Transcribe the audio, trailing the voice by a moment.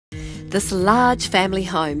This large family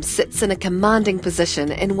home sits in a commanding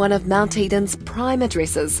position in one of Mount Eden's prime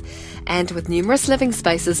addresses, and with numerous living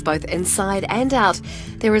spaces both inside and out,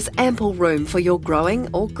 there is ample room for your growing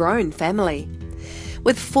or grown family.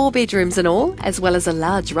 With 4 bedrooms in all, as well as a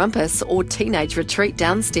large rumpus or teenage retreat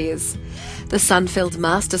downstairs. The sun-filled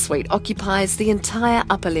master suite occupies the entire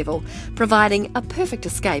upper level, providing a perfect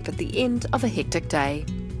escape at the end of a hectic day.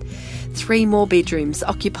 3 more bedrooms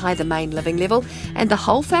occupy the main living level, and the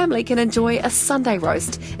whole family can enjoy a Sunday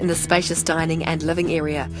roast in the spacious dining and living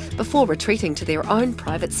area before retreating to their own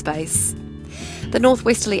private space. The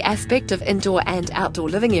northwesterly aspect of indoor and outdoor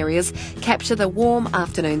living areas capture the warm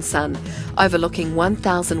afternoon sun, overlooking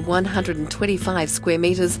 1,125 square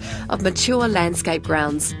metres of mature landscape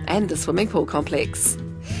grounds and the swimming pool complex.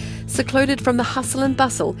 Secluded from the hustle and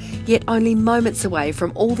bustle, yet only moments away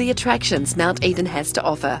from all the attractions Mount Eden has to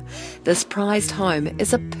offer, this prized home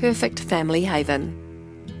is a perfect family haven.